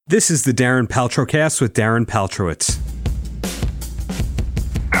This is the Darren Paltrowcast with Darren Paltrowitz.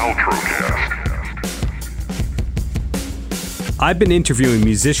 I've been interviewing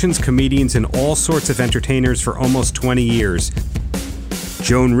musicians, comedians, and all sorts of entertainers for almost 20 years.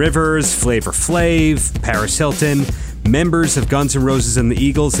 Joan Rivers, Flavor Flav, Paris Hilton, members of Guns N' Roses and the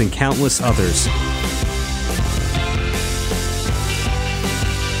Eagles, and countless others.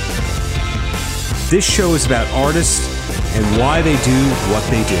 This show is about artists and why they do what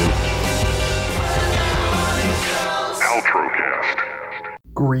they do.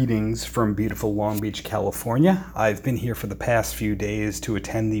 Greetings from beautiful Long Beach, California. I've been here for the past few days to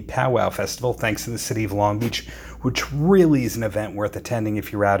attend the Powwow Festival, thanks to the city of Long Beach, which really is an event worth attending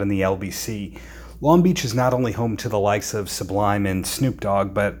if you're out in the LBC. Long Beach is not only home to the likes of Sublime and Snoop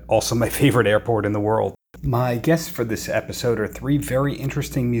Dogg, but also my favorite airport in the world. My guests for this episode are three very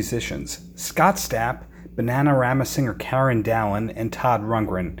interesting musicians: Scott Stapp, Bananarama singer Karen Dallin, and Todd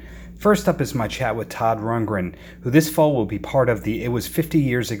Rundgren. First up is my chat with Todd Rundgren, who this fall will be part of the It Was 50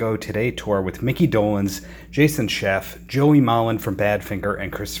 Years Ago Today tour with Mickey Dolenz, Jason Scheff, Joey Molland from Badfinger,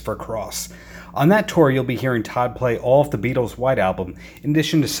 and Christopher Cross. On that tour, you'll be hearing Todd play all of the Beatles' White Album, in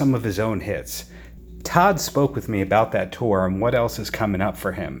addition to some of his own hits. Todd spoke with me about that tour and what else is coming up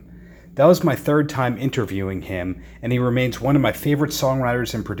for him. That was my third time interviewing him, and he remains one of my favorite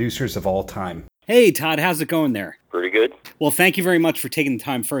songwriters and producers of all time. Hey, Todd, how's it going there? Pretty good. Well, thank you very much for taking the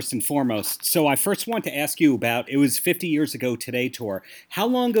time first and foremost. So I first want to ask you about It Was 50 Years Ago Today tour. How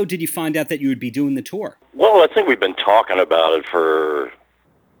long ago did you find out that you would be doing the tour? Well, I think we've been talking about it for,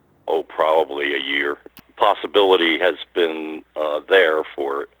 probably a year. Possibility has been there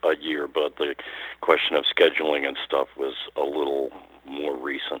for a year, but the question of scheduling and stuff was a little more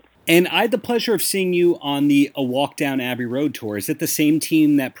recent. And I had the pleasure of seeing you on the A Walk Down Abbey Road tour. Is it the same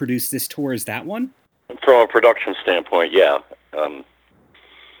team that produced this tour as that one? From a production standpoint, yeah.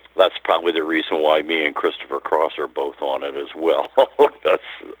 That's probably the reason why me and Christopher Cross are both on it as well. That's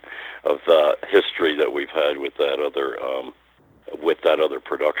of the history that we've had with that other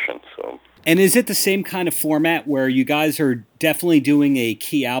production. So. And is it the same kind of format where you guys are definitely doing a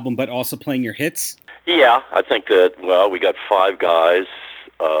key album but also playing your hits? Yeah, I think that, we got 5 guys,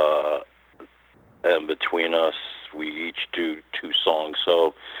 and between us, we each do 2 songs.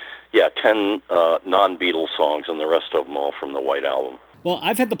 So, 10 non-Beatles songs, and the rest of them all from the White Album. Well,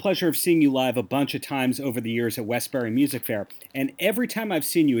 I've had the pleasure of seeing you live a bunch of times over the years at Westbury Music Fair, and every time I've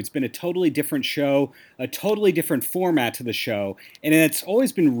seen you, it's been a totally different show, a totally different format to the show, and it's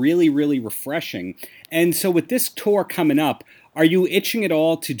always been really, really refreshing. And so with this tour coming up, are you itching at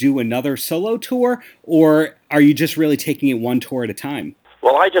all to do another solo tour, or are you just really taking it one tour at a time?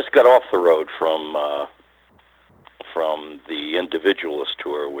 Well, I just got off the road from the Individualist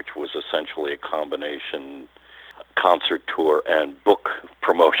tour, which was essentially a combination concert tour and book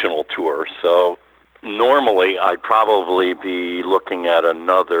promotional tour. So normally I'd probably be looking at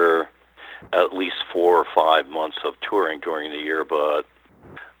another at least 4 or 5 months of touring during the year, but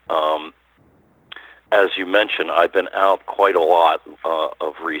as you mentioned, I've been out quite a lot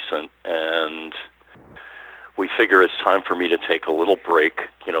of recent, and we figure it's time for me to take a little break,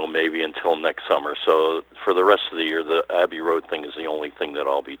 maybe until next summer. So for the rest of the year, the Abbey Road thing is the only thing that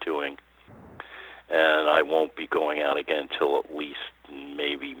I'll be doing. And I won't be going out again until at least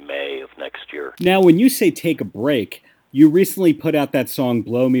maybe May of next year. Now, when you say take a break, you recently put out that song,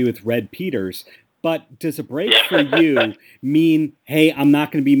 Blow Me with Red Peters. But does a break for you mean, hey, I'm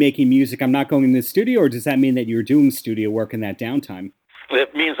not going to be making music, I'm not going in the studio, or does that mean that you're doing studio work in that downtime?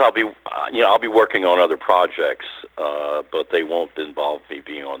 It means I'll be working on other projects, but they won't involve me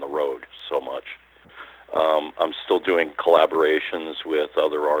being on the road so much. I'm still doing collaborations with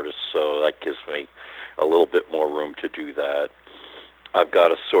other artists, so that gives me a little bit more room to do that. I've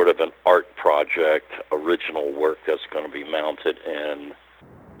got a sort of an art project, original work that's going to be mounted in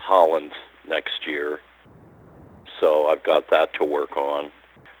Holland next year, so I've got that to work on.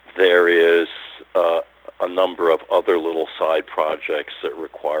 There is a number of other little side projects that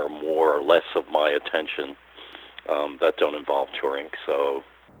require more or less of my attention that don't involve touring. So,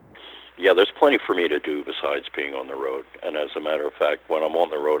 there's plenty for me to do besides being on the road. And as a matter of fact, when I'm on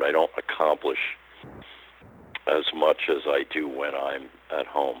the road, I don't accomplish as much as I do when I'm at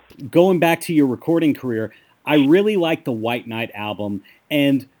home. Going back to your recording career, I really like the White Knight album,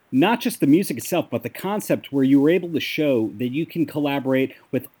 and not just the music itself, but the concept where you were able to show that you can collaborate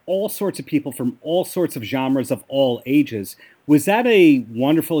with all sorts of people from all sorts of genres of all ages. Was that a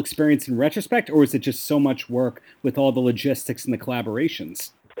wonderful experience in retrospect, or was it just so much work with all the logistics and the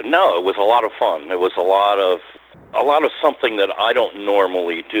collaborations? No, it was a lot of fun. It was a lot of something that I don't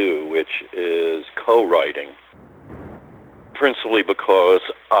normally do, which is co-writing principally because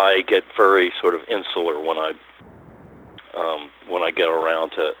I get very sort of insular when I get around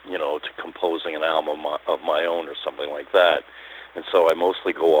to to composing an album of my own or something like that, and so I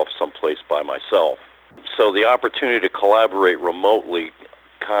mostly go off someplace by myself. So the opportunity to collaborate remotely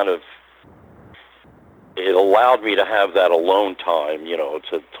kind of, it allowed me to have that alone time,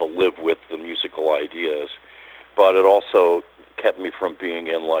 to live with the musical ideas, but it also kept me from being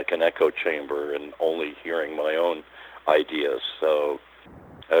in like an echo chamber and only hearing my own ideas. So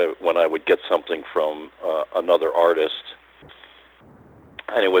when I would get something from another artist,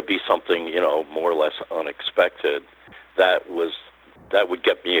 and it would be something, more or less unexpected, that would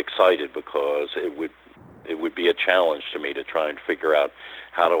get me excited, because it would be a challenge to me to try and figure out,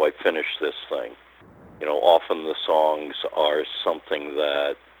 how do I finish this thing? Often the songs are something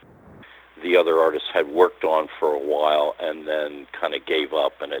that the other artists had worked on for a while and then kind of gave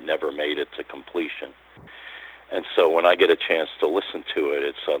up, and it never made it to completion. And so when I get a chance to listen to it,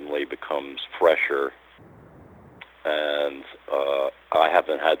 it suddenly becomes fresher, and I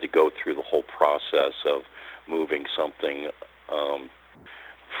haven't had to go through the whole process of moving something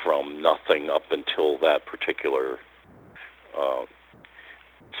from nothing up until that particular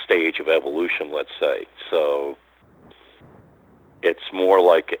stage of evolution, let's say. So it's more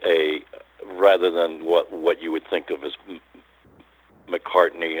like rather than what you would think of as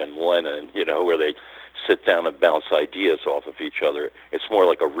McCartney and Lennon, where they sit down and bounce ideas off of each other. It's more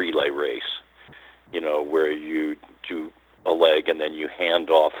like a relay race, where you do a leg and then you hand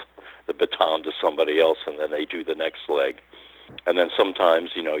off the baton to somebody else, and then they do the next leg. And then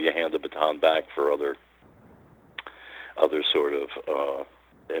sometimes, you hand the baton back for other sort of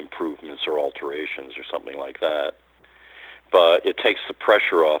improvements or alterations or something like that. But it takes the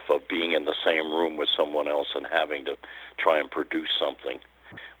pressure off of being in the same room with someone else and having to try and produce something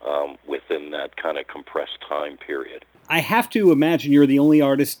within that kind of compressed time period. I have to imagine you're the only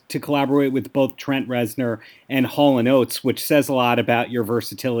artist to collaborate with both Trent Reznor and Hall & Oates, which says a lot about your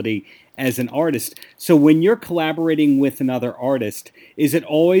versatility as an artist. So when you're collaborating with another artist, is it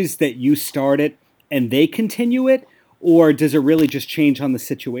always that you start it and they continue it, or does it really just change on the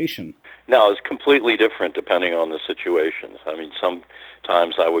situation? No, it's completely different depending on the situation. I mean,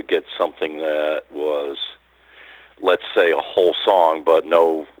 sometimes I would get something that was, let's say, a whole song, but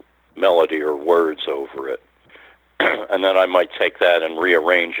no melody or words over it. And then I might take that and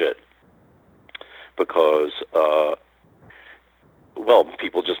rearrange it because,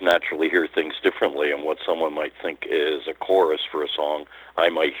 people just naturally hear things differently, and what someone might think is a chorus for a song, I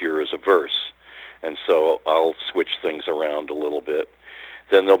might hear as a verse. And so I'll switch things around a little bit.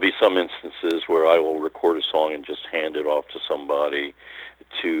 Then there'll be some instances where I will record a song and just hand it off to somebody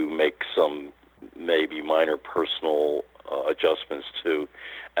to make some maybe minor personal adjustments to,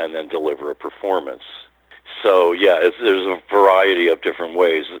 and then deliver a performance. So yeah, there's a variety of different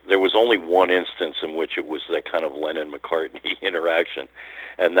ways. There was only one instance in which it was that kind of Lennon-McCartney interaction,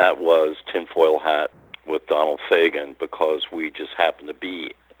 and that was Tinfoil Hat with Donald Fagen, because we just happened to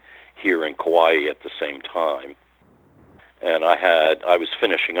be here in Kauai at the same time. And I was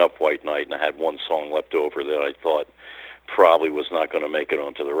finishing up White Night, and I had one song left over that I thought probably was not going to make it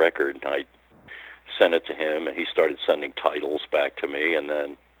onto the record. And I sent it to him, and he started sending titles back to me, and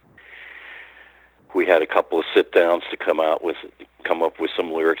then we had a couple of sit-downs to come up with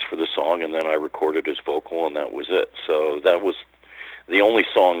some lyrics for the song, and then I recorded his vocal, and that was it. So that was the only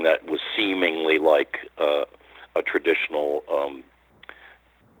song that was seemingly like a traditional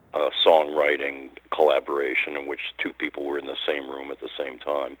songwriting collaboration in which two people were in the same room at the same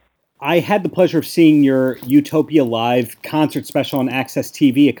time. I had the pleasure of seeing your Utopia Live concert special on Access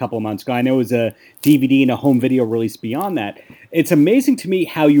TV a couple of months ago. I know it was a DVD and a home video release beyond that. It's amazing to me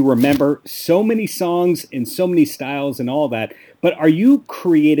how you remember so many songs in so many styles and all that. But are you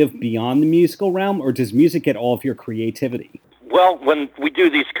creative beyond the musical realm, or does music get all of your creativity? Well, when we do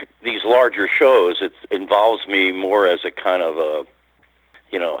these larger shows, it involves me more as a kind of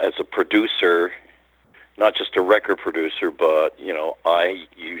as a producer. Not just a record producer, but, I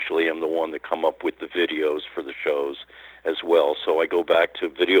usually am the one that come up with the videos for the shows as well. So I go back to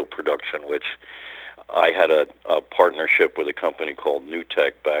video production, which I had a partnership with a company called New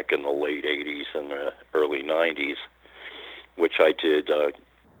Tech back in the late 80s and the early 90s, which I did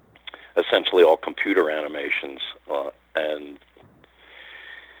essentially all computer animations and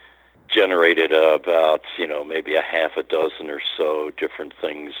generated about, maybe a half a dozen or so different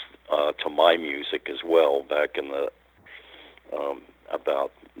things to my music as well, back in the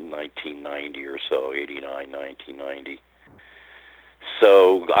about 1990 or so, 89, 1990.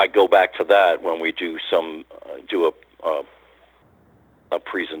 So I go back to that when we do a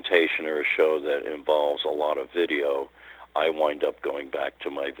presentation or a show that involves a lot of video. I wind up going back to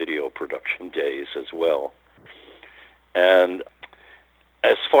my video production days as well. And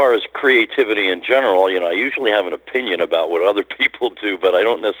as far as creativity in general, I usually have an opinion about what other people do, but I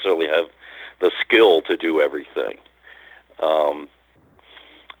don't necessarily have the skill to do everything.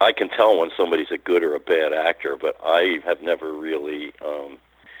 I can tell when somebody's a good or a bad actor, but I have never really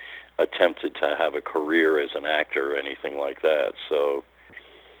attempted to have a career as an actor or anything like that. So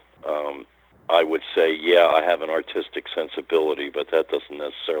I would say, yeah, I have an artistic sensibility, but that doesn't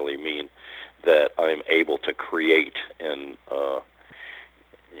necessarily mean that I'm able to create in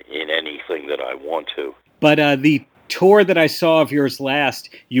anything that I want to. But the tour that I saw of yours last,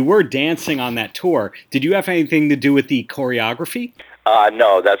 you were dancing on that tour. Did you have anything to do with the choreography?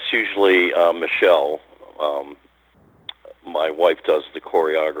 No, that's usually Michelle. My wife does the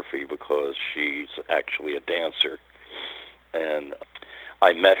choreography because she's actually a dancer. And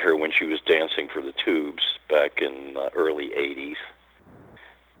I met her when she was dancing for the Tubes back in the early 80s.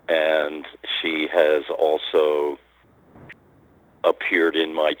 And she has also appeared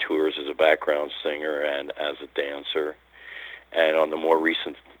in my tours as a background singer and as a dancer. And on the more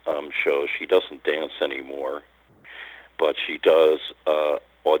recent shows, she doesn't dance anymore, but she does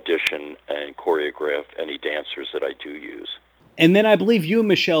audition and choreograph any dancers that I do use. And then I believe you and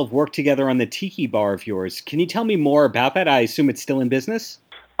Michelle have worked together on the tiki bar of yours. Can you tell me more about that? I assume it's still in business?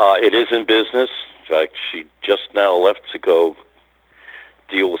 It is in business. In fact, she just now left to go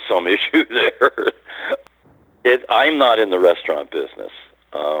deal with some issue there. I'm not in the restaurant business.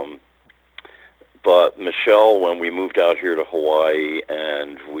 But Michelle, when we moved out here to Hawaii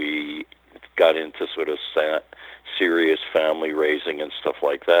and we got into sort of serious family raising and stuff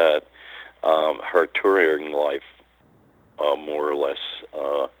like that, her touring life more or less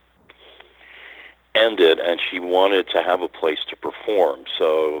ended, and she wanted to have a place to perform.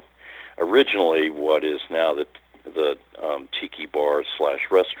 So originally what is now the tiki bar /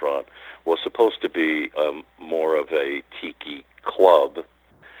 restaurant was supposed to be more of a tiki club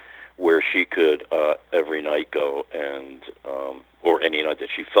where she could every night go and or any night that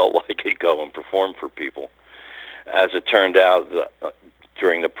she felt like it, go and perform for people. As it turned out,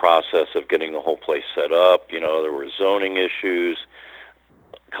 during the process of getting the whole place set up, there were zoning issues,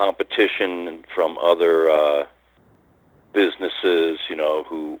 competition from other businesses,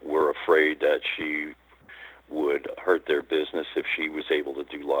 who were afraid that she would hurt their business if she was able to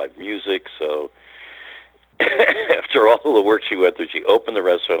do live music. So after all the work she went through, she opened the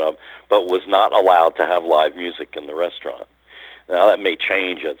restaurant up, but was not allowed to have live music in the restaurant. Now, that may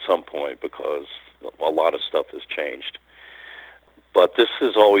change at some point because a lot of stuff has changed. But this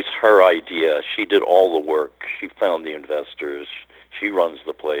is always her idea. She did all the work. She found the investors. She runs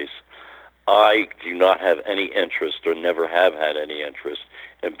the place. I do not have any interest, or never have had any interest,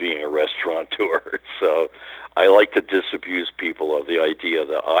 in being a restaurateur. So I like to disabuse people of the idea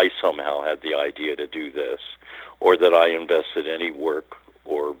that I somehow had the idea to do this, or that I invested any work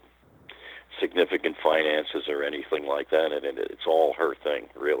or significant finances or anything like that. And it's all her thing,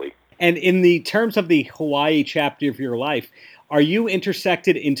 really. And in the terms of the Hawaii chapter of your life, are you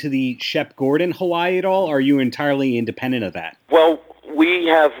intersected into the Shep Gordon Hawaii at all? Or are you entirely independent of that? Well, we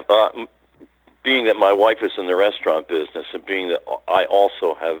have, being that my wife is in the restaurant business, and being that I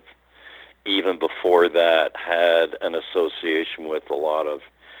also have, even before that, had an association with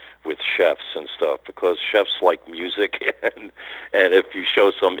with chefs and stuff, because chefs like music, and if you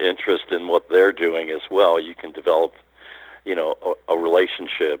show some interest in what they're doing as well, you can develop, a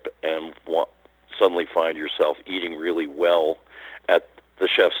relationship and suddenly find yourself eating really well at the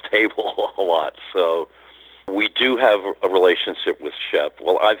chef's table a lot. So we do have a relationship with Shep.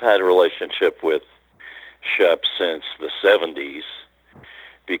 Well, I've had a relationship with Shep since the 70s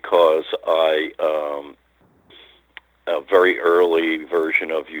because a very early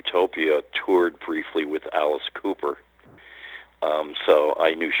version of Utopia toured briefly with Alice Cooper. So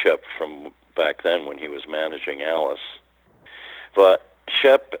I knew Shep from back then when he was managing Alice. But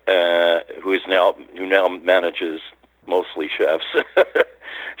Shep, who now manages mostly chefs,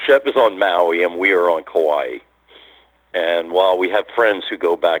 Shep is on Maui and we are on Kauai. And while we have friends who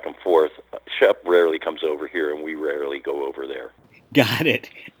go back and forth, Shep rarely comes over here and we rarely go over there. Got it.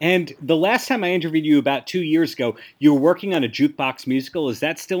 And the last time I interviewed you about 2 years ago, you were working on a jukebox musical. Is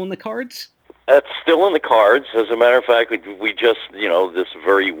that still in the cards? That's still in the cards. As a matter of fact, we just, this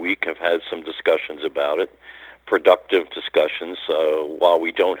very week have had some discussions about it, productive discussions. While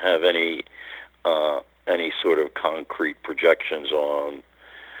we don't have any sort of concrete projections on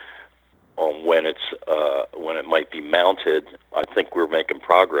when it might be mounted, I think we're making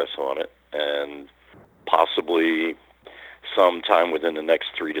progress on it, and possibly sometime within the next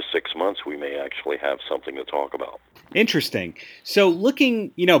 3 to 6 months we may actually have something to talk about. Interesting. So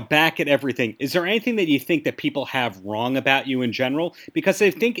looking, back at everything, is there anything that you think that people have wrong about you in general? Because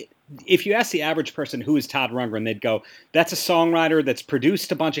I think if you ask the average person who is Todd Rundgren, they'd go, that's a songwriter that's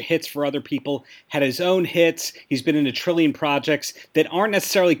produced a bunch of hits for other people, had his own hits, he's been in a trillion projects that aren't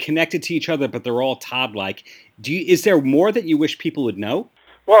necessarily connected to each other, but they're all Todd-like. Is there more that you wish people would know?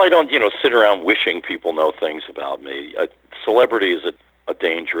 Well, I don't, sit around wishing people know things about me. Celebrity is a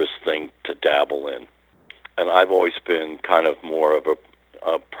dangerous thing to dabble in. And I've always been kind of more of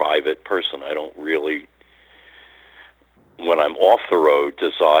a private person. I don't really, when I'm off the road,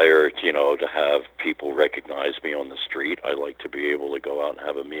 desire, to have people recognize me on the street. I like to be able to go out and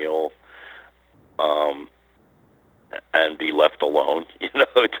have a meal and be left alone,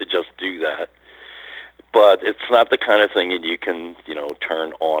 to just do that. But it's not the kind of thing that you can,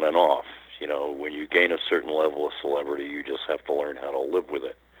 turn on and off. When you gain a certain level of celebrity, you just have to learn how to live with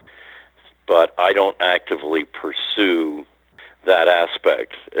it. But I don't actively pursue that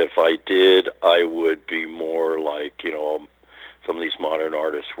aspect. If I did, I would be more like, some of these modern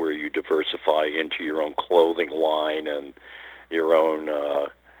artists where you diversify into your own clothing line and your own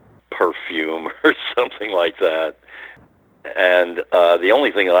perfume or something like that. And the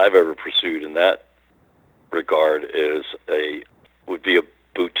only thing that I've ever pursued in that regard would be a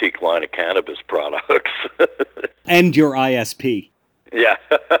boutique line of cannabis products. And your ISP. Yeah.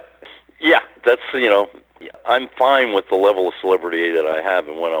 Yeah, that's, I'm fine with the level of celebrity that I have,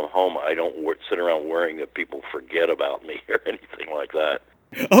 and when I'm home, I don't sit around worrying that people forget about me or anything like that.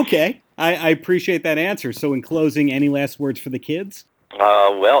 Okay, I appreciate that answer. So in closing, any last words for the kids?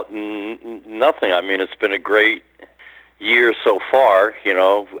 Well, nothing. I mean, it's been a great year so far.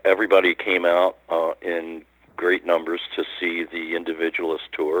 Everybody came out in great numbers to see the Individualist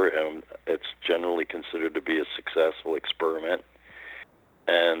tour, and it's generally considered to be a successful experiment.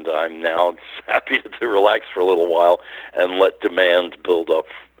 And I'm now happy to relax for a little while and let demand build up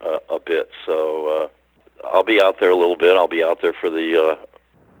a bit. So I'll be out there a little bit. I'll be out there for the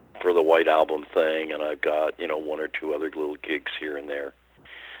White Album thing, and I've got one or two other little gigs here and there.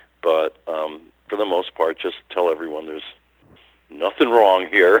 But for the most part, just tell everyone there's nothing wrong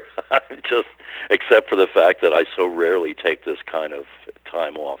here, just except for the fact that I so rarely take this kind of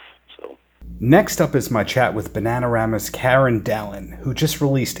time off. So. Next up is my chat with Bananarama's Karen Dallin, who just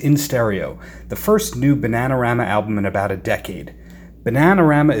released In Stereo, the first new Bananarama album in about a decade.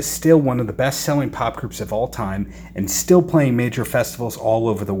 Bananarama is still one of the best-selling pop groups of all time and still playing major festivals all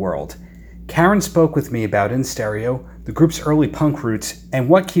over the world. Karen spoke with me about In Stereo, the group's early punk roots, and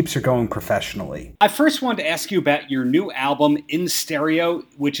what keeps her going professionally. I first wanted to ask you about your new album, In Stereo,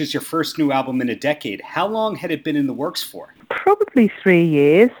 which is your first new album in a decade. How long had it been in the works for? Probably 3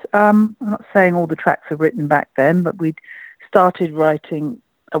 years. I'm not saying all the tracks were written back then, but we'd started writing.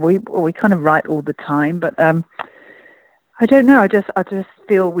 We kind of write all the time, but I don't know. I just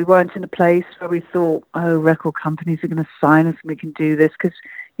feel we weren't in a place where we thought, oh, record companies are going to sign us and we can do this because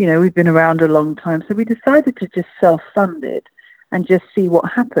we've been around a long time. So we decided to just self-fund it and just see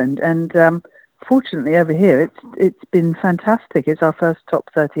what happened. And fortunately, over here, it's been fantastic. It's our first top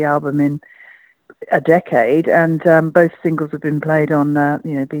 30 album in a decade, and both singles have been played on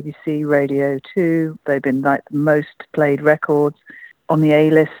BBC Radio 2. They've been like the most played records on the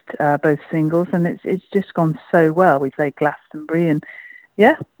A-list, both singles, and it's just gone so well. We played Glastonbury, and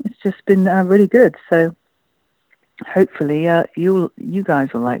it's just been really good. So hopefully you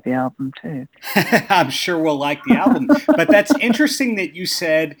guys will like the album too. I'm sure we'll like the album. But that's interesting that you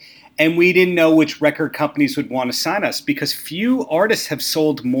said, and we didn't know which record companies would want to sign us, because few artists have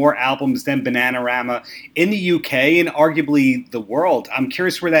sold more albums than Bananarama in the UK and arguably the world. I'm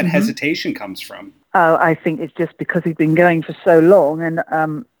curious where that hesitation comes from. Oh, I think it's just because we've been going for so long, and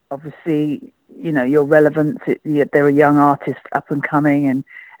obviously, your relevance. There are young artists up and coming, and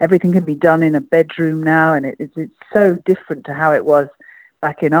everything can be done in a bedroom now, and it's so different to how it was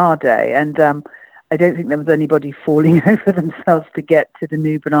back in our day. And I don't think there was anybody falling over themselves to get to the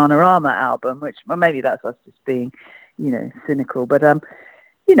new Bananarama album, which, well, maybe that's us just being, cynical. But,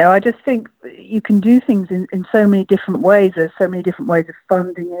 I just think you can do things in so many different ways. There's so many different ways of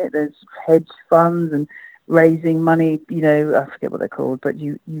funding it. There's hedge funds and raising money, I forget what they're called, but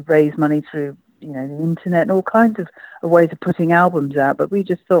you raise money through, the internet and all kinds of ways of putting albums out. But we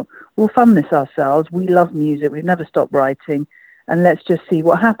just thought, we'll fund this ourselves. We love music. We've never stopped writing. And let's just see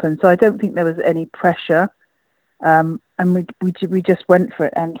what happens. So I don't think there was any pressure, and we just went for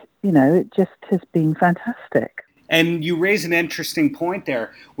it, and it just has been fantastic. And you raise an interesting point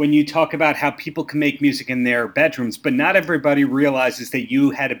there when you talk about how people can make music in their bedrooms, but not everybody realizes that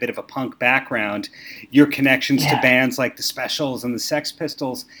you had a bit of a punk background, your connections to bands like the Specials and the Sex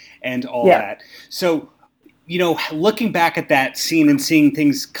Pistols and all that. So looking back at that scene and seeing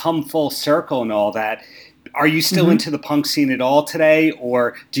things come full circle and all that, are you still into the punk scene at all today,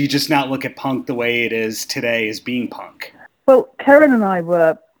 or do you just not look at punk the way it is today as being punk? Well, Karen and I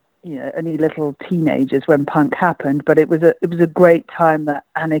were, only little teenagers when punk happened, but it was a great time, that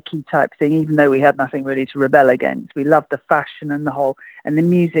anarchy type thing, even though we had nothing really to rebel against. We loved the fashion and the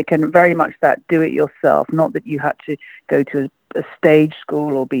music, and very much that do it yourself. Not that you had to go to a stage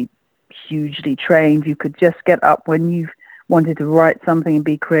school or be hugely trained. You could just get up when you wanted to write something and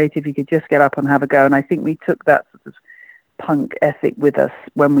be creative. You could just get up and have a go. And I think we took that sort of punk ethic with us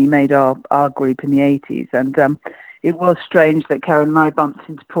when we made our group in the 80s. And it was strange that Karen and I bumped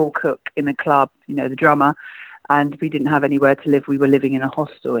into Paul Cook in a club, the drummer, and we didn't have anywhere to live. We were living in a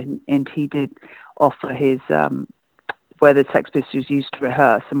hostel, and he did offer his where the Sex Pistols used to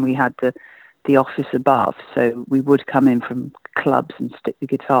rehearse, and we had the office above, so we would come in from clubs and stick the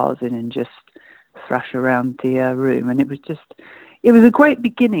guitars in and just thrash around the room. And it was a great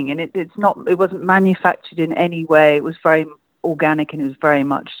beginning, and it wasn't manufactured in any way. It was very organic, and it was very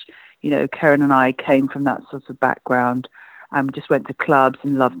much, Karen and I came from that sort of background and just went to clubs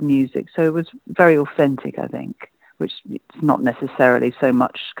and loved music. So it was very authentic, I think, which it's not necessarily so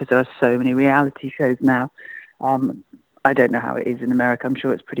much because there are so many reality shows now. I don't know how it is in America. I'm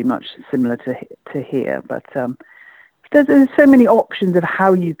sure it's pretty much similar to here. But there's so many options of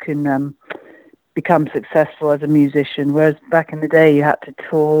how you can become successful as a musician, whereas back in the day you had to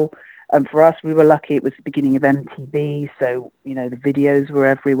tour. And for us, we were lucky it was the beginning of MTV, so, the videos were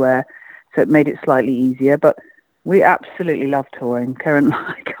everywhere, so it made it slightly easier. But we absolutely love touring. Karen and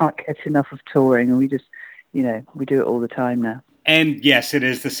I can't get enough of touring, and we just, we do it all the time now. And yes, it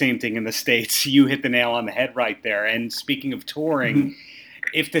is the same thing in the States. You hit the nail on the head right there. And speaking of touring,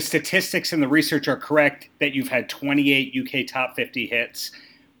 if the statistics and the research are correct that you've had 28 UK top 50 hits,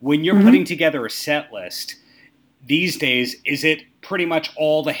 when you're putting together a set list these days, is it pretty much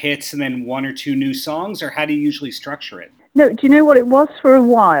all the hits and then one or two new songs, or how do you usually structure it? No, do you know what? It was for a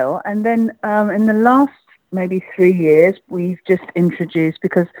while, and then in the last maybe 3 years, we've just introduced,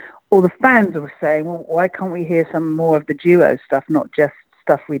 because all the fans were saying, well, why can't we hear some more of the duo stuff, not just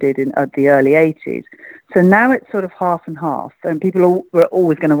stuff we did in the early 80s? So now it's sort of half and half, and people were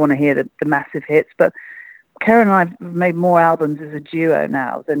always going to want to hear the massive hits, but Karen and I have made more albums as a duo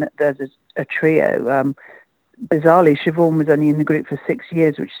now than as a trio. Bizarrely, Siobhan was only in the group for 6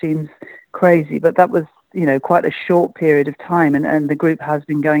 years, which seems crazy, but that was, quite a short period of time, and the group has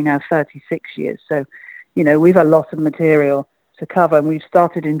been going now 36 years. So, we've a lot of material to cover, and we've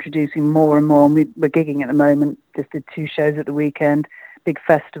started introducing more and more, and we're gigging at the moment, just did 2 shows at the weekend, big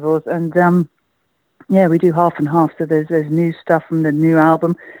festivals, and we do half and half. So there's new stuff from the new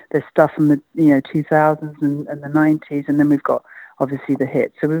album, there's stuff from the 2000s and the 90s, and then we've got obviously the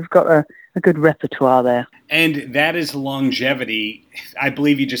hits. So we've got a good repertoire there. And that is longevity. I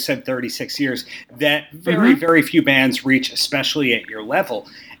believe you just said 36 years, that very, very few bands reach, especially at your level.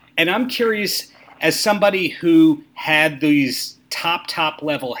 And I'm curious, as somebody who had these top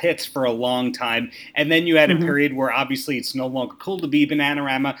level hits for a long time, and then you had a period where obviously it's no longer cool to be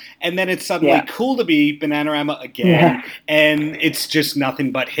Bananarama, and then it's suddenly cool to be Bananarama again, and it's just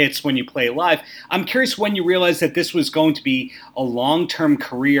nothing but hits when you play live. I'm curious when you realized that this was going to be a long-term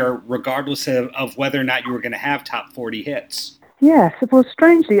career, regardless of whether or not you were going to have top 40 hits. Yes, well,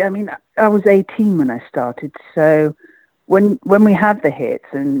 strangely, I mean, I was 18 when I started, so when we had the hits,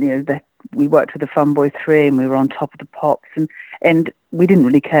 and we worked with the Fun Boy 3, and we were on top of the pops, and we didn't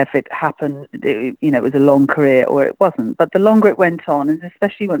really care if it happened, it was a long career or it wasn't. But the longer it went on, and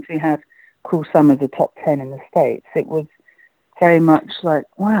especially once we had Cool Summer's the top 10 in the States, it was very much like,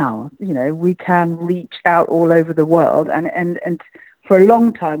 wow, we can reach out all over the world. And for a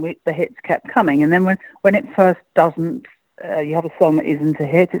long time, the hits kept coming. And then when it first doesn't, you have a song that isn't a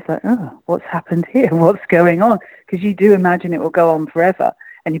hit, it's like, oh, what's happened here? What's going on? Because you do imagine it will go on forever.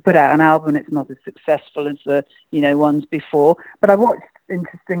 And you put out an album, it's not as successful as the, ones before. But I watched,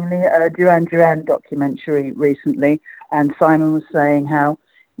 interestingly, a Duran Duran documentary recently, and Simon was saying how,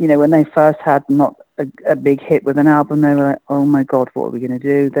 when they first had not a big hit with an album, they were like, oh my God, what are we going to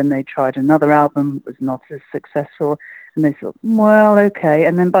do? Then they tried another album, it was not as successful, and they thought, well, okay.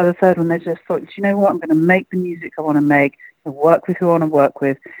 And then by the third one, they just thought, you know what, I'm going to make the music I want to make, work with who I want to work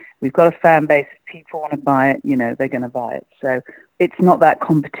with. We've got a fan base. If people want to buy it, they're going to buy it. So it's not that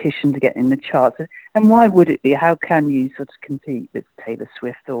competition to get in the charts. And why would it be? How can you sort of compete with Taylor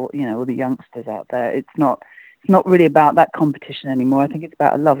Swift or, all the youngsters out there? It's not really about that competition anymore. I think it's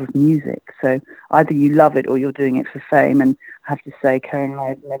about a love of music. So either you love it or you're doing it for fame. And I have to say, Karen and I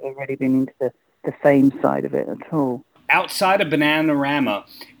have never really been into the fame side of it at all. Outside of Bananarama,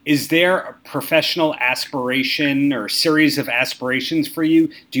 Is there a professional aspiration or series of aspirations for you?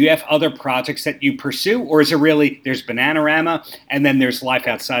 Do you have other projects that you pursue, or is it really there's Bananarama and then there's life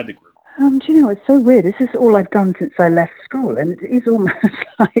outside the group? Do you know, it's so weird. This is all I've done since I left school, and it is almost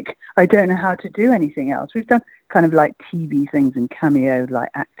like I don't know how to do anything else. We've done kind of like TV things and cameo, like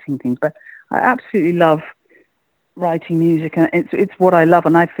acting things, but I absolutely love writing music, and it's what I love,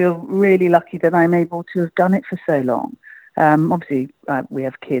 and I feel really lucky that I'm able to have done it for so long. Obviously, we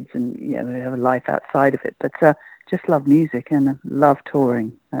have kids, and we have a life outside of it, but just love music and love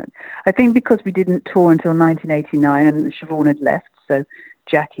touring. I think because we didn't tour until 1989, and Siobhan had left, so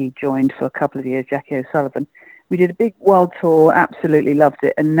Jackie joined for a couple of years, Jackie O'Sullivan. We did a big world tour, absolutely loved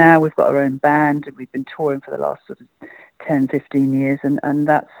it, and now we've got our own band, and we've been touring for the last sort of 10, 15 years, and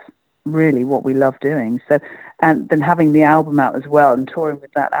that's really what we love doing. So, and then having the album out as well and touring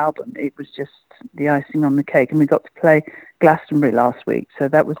with that album, it was just the icing on the cake. And we got to play Glastonbury last week, so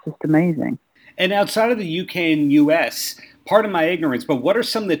that was just amazing. And outside of the UK and US, pardon my ignorance, but what are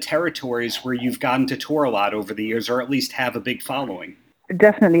some of the territories where you've gotten to tour a lot over the years, or at least have a big following?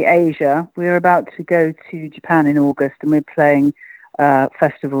 Definitely Asia. We're about to go to Japan in August, and we're playing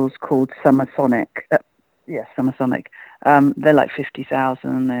festivals called Summer Sonic. Summer Sonic. They're like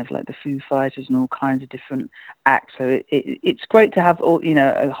 50,000. They have like the Foo Fighters and all kinds of different acts. So it's great to have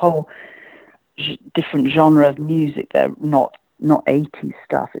a whole different genre of music there. Not 80s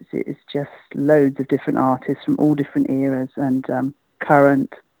stuff. It's just loads of different artists from all different eras and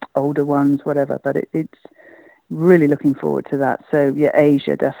current, older ones, whatever. But it's really looking forward to that. So yeah,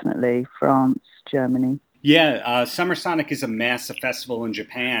 Asia definitely, France, Germany. Yeah, Summer Sonic is a massive festival in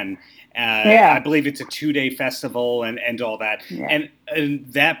Japan. I believe it's a 2-day festival and all that. Yeah. And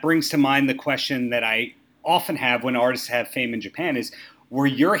that brings to mind the question that I often have when artists have fame in Japan is, were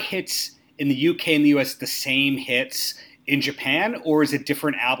your hits in the UK and the US the same hits in Japan, or is it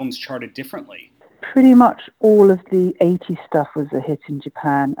different albums charted differently? Pretty much all of the 80s stuff was a hit in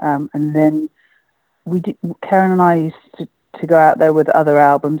Japan. And then Karen and I used to go out there with other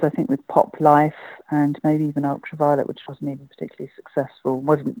albums, I think with Pop Life and maybe even Ultraviolet, which wasn't even particularly successful,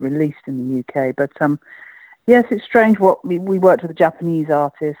 wasn't released in the UK. But yes, it's strange what we worked with a Japanese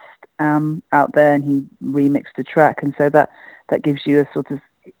artist out there, and he remixed a track, and so that gives you a sort of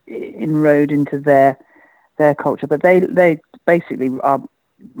inroad into their culture. But they basically are,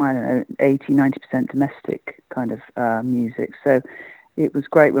 I don't know, 80-90% domestic kind of music. So it was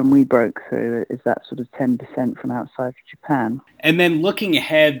great when we broke through as that sort of 10% from outside of Japan. And then looking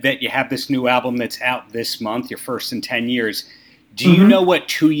ahead that you have this new album that's out this month, your first in 10 years, do you know what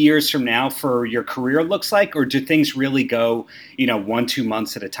 2 years from now for your career looks like, or do things really go, 1-2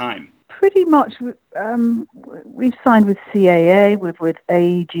 months at a time? Pretty much. We've signed with CAA, with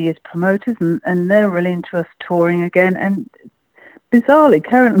AEG as promoters, and they're really into us touring again. And bizarrely,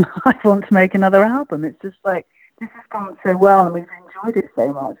 Karen and I want to make another album. It's just like, this has gone so well and we've enjoyed it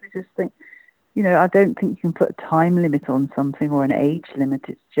so much. We just think, I don't think you can put a time limit on something or an age limit.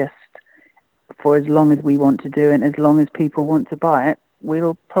 It's just for as long as we want to do it, and as long as people want to buy it,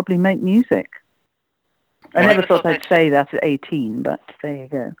 we'll probably make music. I never thought I'd say that at 18, but there you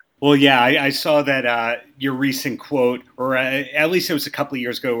go. Well, yeah, I saw that your recent quote, or at least it was a couple of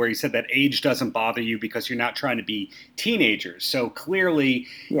years ago, where you said that age doesn't bother you because you're not trying to be teenagers. So clearly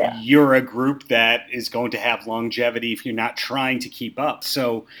you're a group that is going to have longevity if you're not trying to keep up.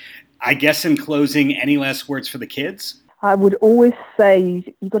 So I guess in closing, any last words for the kids? I would always say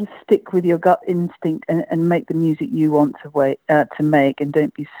you've got to stick with your gut instinct and make the music you want to make, and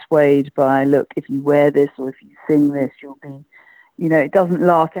don't be swayed by, look, if you wear this or if you sing this, you'll be... it doesn't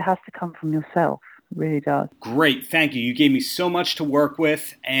last. It has to come from yourself. It really does. Great. Thank you. You gave me so much to work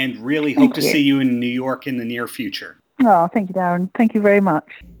with, and really hope to see you in New York in the near future. Oh, thank you, Darren. Thank you very much.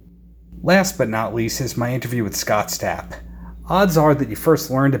 Last but not least is my interview with Scott Stapp. Odds are that you first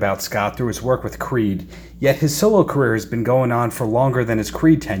learned about Scott through his work with Creed, yet his solo career has been going on for longer than his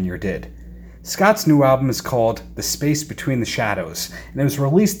Creed tenure did. Scott's new album is called The Space Between the Shadows, and it was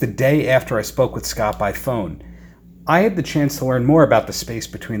released the day after I spoke with Scott by phone. I had the chance to learn more about the space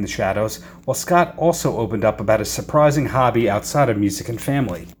between the shadows, while Scott also opened up about his surprising hobby outside of music and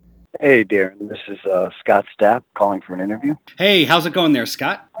family. Hey, Darren. This is Scott Stapp calling for an interview. Hey, how's it going there,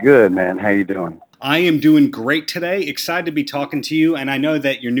 Scott? Good, man. How you doing? I am doing great today. Excited to be talking to you, and I know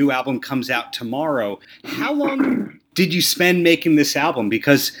that your new album comes out tomorrow. How long did you spend making this album?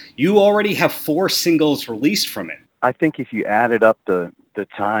 Because you already have 4 singles released from it. I think if you added up the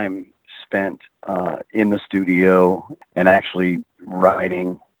time spent in the studio and actually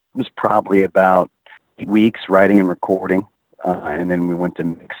writing, it was probably about weeks writing and recording, and then we went to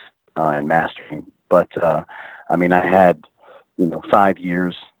mix and mastering. But I had 5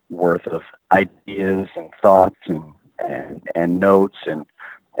 years worth of ideas and thoughts and notes and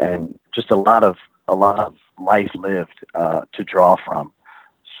just a lot of life lived to draw from.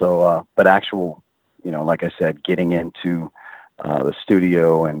 So, but actual, like I said, getting into the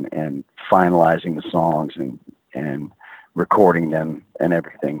studio and finalizing the songs and recording them and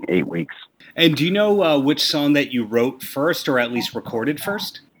everything, 8 weeks. And do you know which song that you wrote first, or at least recorded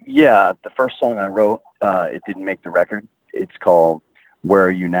first? Yeah, the first song I wrote, it didn't make the record. It's called "Where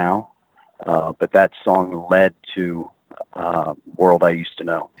Are You Now?" But that song led to "World I Used to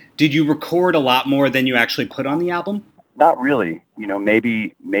Know." Did you record a lot more than you actually put on the album? Not really.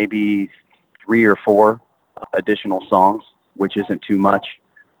 Maybe 3 or 4 additional songs, which isn't too much.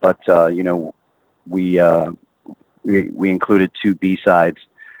 But we included 2 B-sides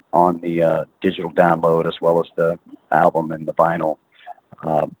on the digital download as well as the album and the vinyl.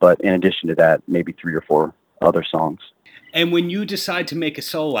 But in addition to that, maybe 3 or 4 other songs. And when you decide to make a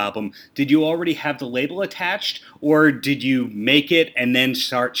solo album, did you already have the label attached, or did you make it and then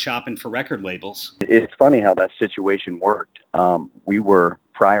start shopping for record labels? It's funny how that situation worked. We were,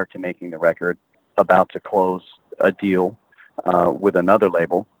 prior to making the record, about to close a deal with another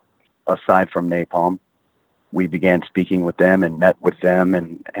label, aside from Napalm. We began speaking with them and met with them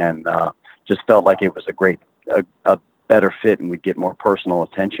and just felt like it was a better fit, and we'd get more personal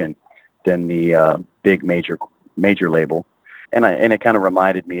attention than the big major label. And it kind of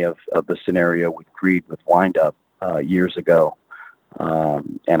reminded me of the scenario with Creed with Wind Up years ago.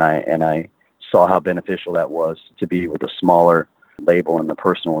 And I saw how beneficial that was to be with a smaller label and the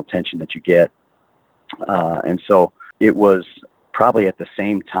personal attention that you get. And so it was probably at the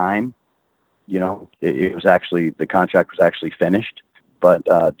same time, it was actually, the contract was actually finished, but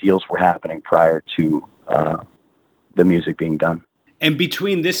deals were happening prior to the music being done. And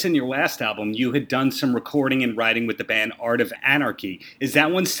between this and your last album, you had done some recording and writing with the band Art of Anarchy. Is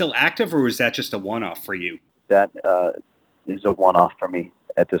that one still active, or is that just a one-off for you? That is a one-off for me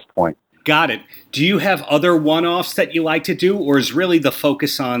at this point. Got it. Do you have other one-offs that you like to do, or is really the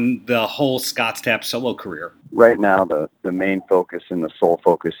focus on the whole Scott Stapp solo career? Right now, the main focus and the sole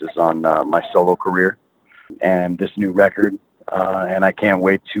focus is on my solo career and this new record, and I can't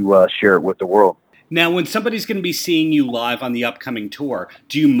wait to share it with the world. Now, when somebody's going to be seeing you live on the upcoming tour,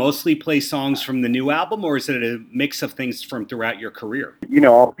 do you mostly play songs from the new album, or is it a mix of things from throughout your career?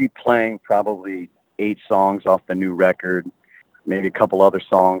 I'll be playing probably 8 songs off the new record, maybe a couple other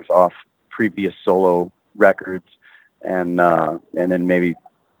songs off previous solo records, and then maybe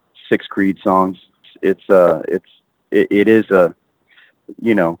 6 Creed songs. It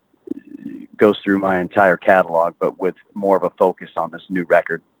goes through my entire catalog, but with more of a focus on this new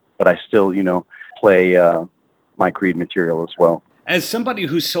record. But I still, play my Creed material as well. As somebody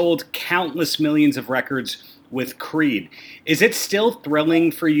who sold countless millions of records with Creed, is it still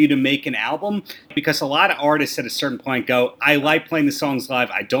thrilling for you to make an album? Because a lot of artists at a certain point go, I like playing the songs live,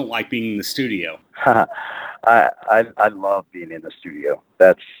 I don't like being in the studio. I love being in the studio.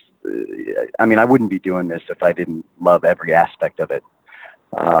 I wouldn't be doing this if I didn't love every aspect of it.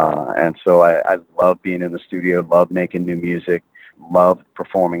 And so I love being in the studio, love making new music, love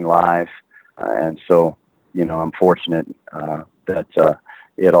performing live. And so, I'm fortunate that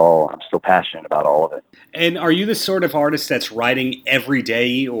I'm still passionate about all of it. And are you the sort of artist that's writing every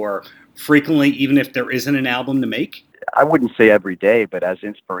day or frequently, even if there isn't an album to make? I wouldn't say every day, but as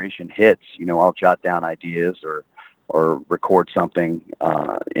inspiration hits, I'll jot down ideas or record something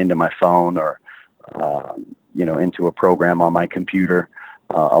into my phone or, into a program on my computer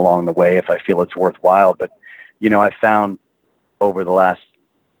along the way if I feel it's worthwhile. But, I found over the last,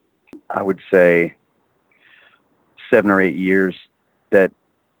 I would say, 7 or 8 years that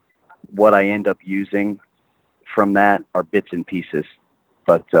what I end up using from that are bits and pieces.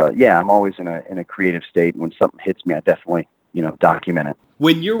 But I'm always in a creative state. When something hits me, I definitely, document it.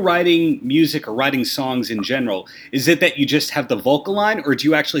 When you're writing music or writing songs in general, is it that you just have the vocal line, or do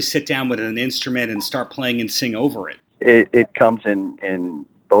you actually sit down with an instrument and start playing and sing over it? It comes in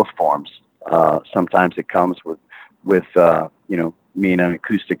both forms. Sometimes it comes with me and an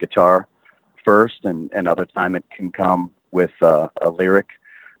acoustic guitar first, and other time it can come with a lyric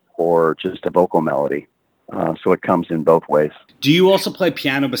or just a vocal melody. So it comes in both ways. Do you also play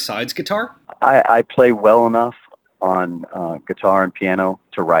piano besides guitar? I play well enough on guitar and piano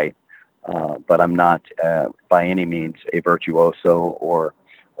to write, but I'm not by any means a virtuoso or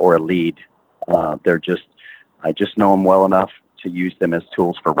a lead. I just know them well enough to use them as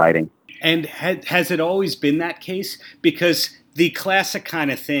tools for writing. And has it always been that case? Because the classic kind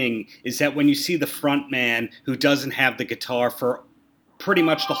of thing is that when you see the front man who doesn't have the guitar for pretty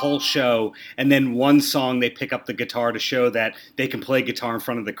much the whole show, and then one song they pick up the guitar to show that they can play guitar in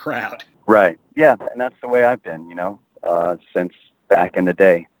front of the crowd. Right. Yeah, and that's the way I've been, since back in the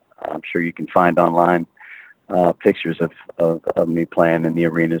day. I'm sure you can find online pictures of me playing in the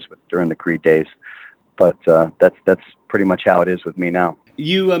arenas during the Creed days. But that's pretty much how it is with me now.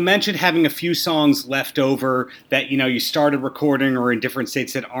 You mentioned having a few songs left over that, you started recording or in different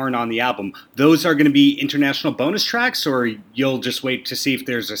states that aren't on the album. Those are going to be international bonus tracks, or you'll just wait to see if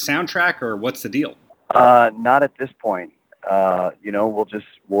there's a soundtrack, or what's the deal? Not at this point.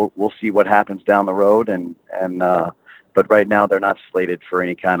 We'll see what happens down the road, but right now they're not slated for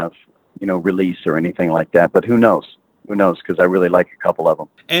any kind of, release or anything like that. But who knows? Who knows? Because I really like a couple of them.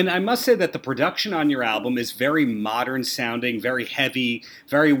 And I must say that the production on your album is very modern sounding, very heavy,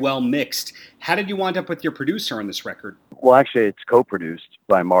 very well mixed. How did you wind up with your producer on this record? Well, actually, it's co-produced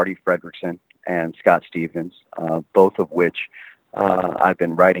by Marty Fredrickson and Scott Stevens, both of which I've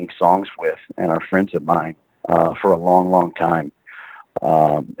been writing songs with and are friends of mine for a long, long time.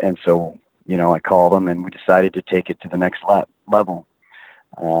 And so, I called them and we decided to take it to the next level.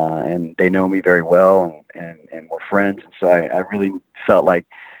 And they know me very well and we're friends. And so I really felt like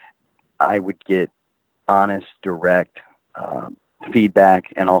I would get honest, direct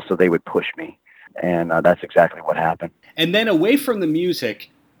feedback, and also they would push me. And that's exactly what happened. And then away from the music,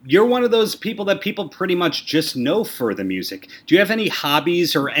 you're one of those people that people pretty much just know for the music. Do you have any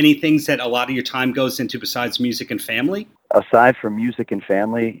hobbies or any things that a lot of your time goes into besides music and family? Aside from music and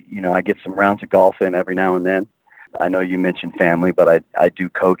family, I get some rounds of golf in every now and then. I know you mentioned family, but I do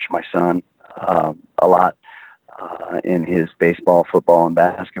coach my son a lot in his baseball, football, and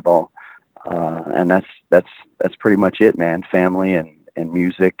basketball, and that's pretty much it, man. Family and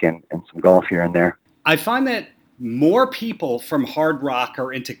music and some golf here and there. I find that more people from hard rock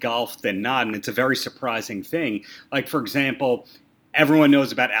are into golf than not, and it's a very surprising thing. Like, for example, everyone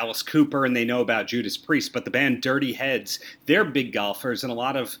knows about Alice Cooper and they know about Judas Priest, but the band Dirty Heads, they're big golfers, and a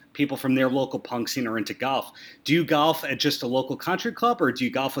lot of people from their local punk scene are into golf. Do you golf at just a local country club, or do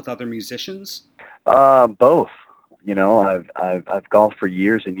you golf with other musicians? Both. I've golfed for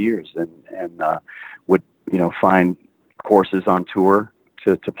years and years, and would find courses on tour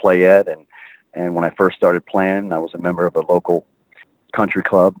to play at, and when I first started playing, I was a member of a local country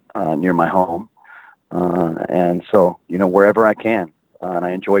club near my home. And so, wherever I can, and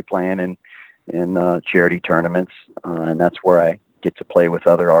I enjoy playing in charity tournaments, and that's where I get to play with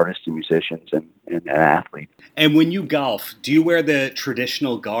other artists and musicians and athletes. And when you golf, do you wear the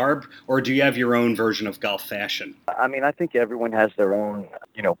traditional garb, or do you have your own version of golf fashion? I mean, I think everyone has their own,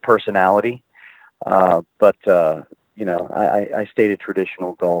 personality, but I stayed a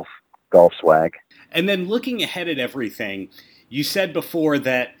traditional golf swag. And then looking ahead at everything, you said before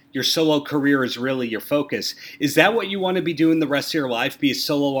that your solo career is really your focus. Is that what you want to be doing the rest of your life, be a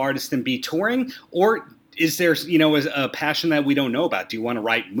solo artist and be touring? Or is there, a passion that we don't know about? Do you want to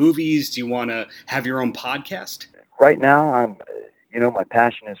write movies? Do you want to have your own podcast? Right now, my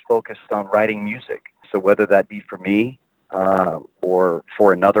passion is focused on writing music. So whether that be for me or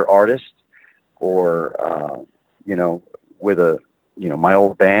for another artist or, with my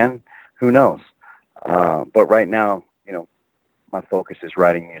old band, who knows? But right now, my focus is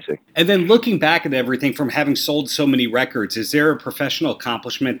writing music. And then looking back at everything, from having sold so many records, is there a professional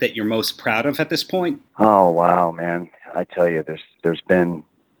accomplishment that you're most proud of at this point? Oh, wow, man. I tell you, there's been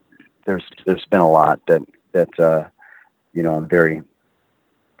a lot that I'm very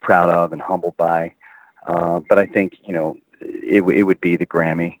proud of and humbled by. But I think, it would be the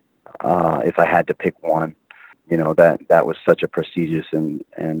Grammy, if I had to pick one. That was such a prestigious and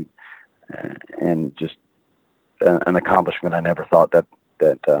just an accomplishment I never thought that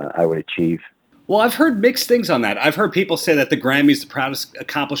I would achieve. Well, I've heard mixed things on that. I've heard people say that the Grammy is the proudest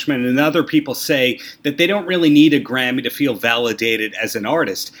accomplishment, and other people say that they don't really need a Grammy to feel validated as an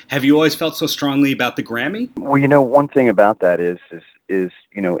artist. Have you always felt so strongly about the Grammy? Well, one thing about that is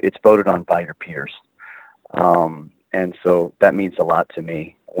it's voted on by your peers, and so that means a lot to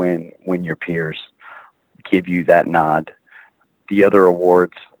me when your peers give you that nod. The other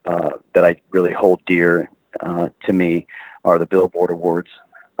awards that I really hold dear to me are the Billboard Awards,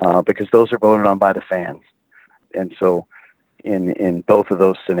 because those are voted on by the fans. And so in both of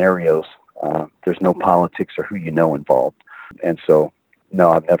those scenarios, there's no politics or who involved. And so,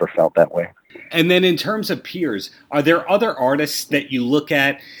 no, I've never felt that way. And then in terms of peers, are there other artists that you look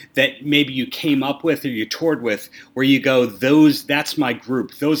at that maybe you came up with or you toured with where you go, that's my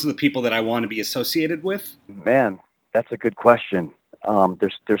group. Those are the people that I want to be associated with? Man, that's a good question.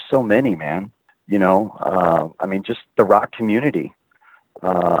 There's so many, man. Just the rock community.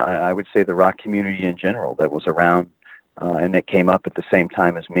 I would say the rock community in general that was around and that came up at the same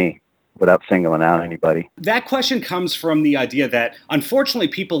time as me, without singling out anybody. That question comes from the idea that, unfortunately,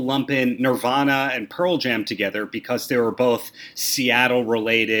 people lump in Nirvana and Pearl Jam together because they were both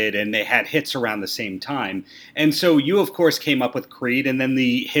Seattle-related and they had hits around the same time. And so you, of course, came up with Creed, and then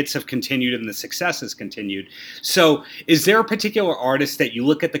the hits have continued and the success has continued. So is there a particular artist that you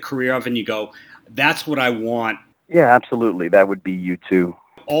look at the career of and you go, that's what I want? Yeah, absolutely. That would be U2.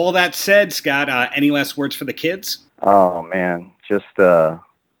 All that said, Scott, any last words for the kids? Oh, man. Just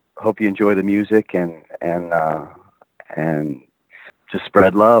hope you enjoy the music and just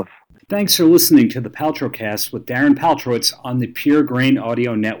spread love. Thanks for listening to the Paltrowcast with Darren Paltrowitz on the Pure Grain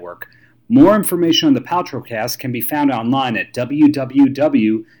Audio Network. More information on the Paltrowcast can be found online at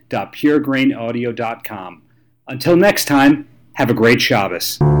www.puregrainaudio.com. Until next time, have a great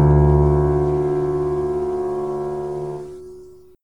Shabbos.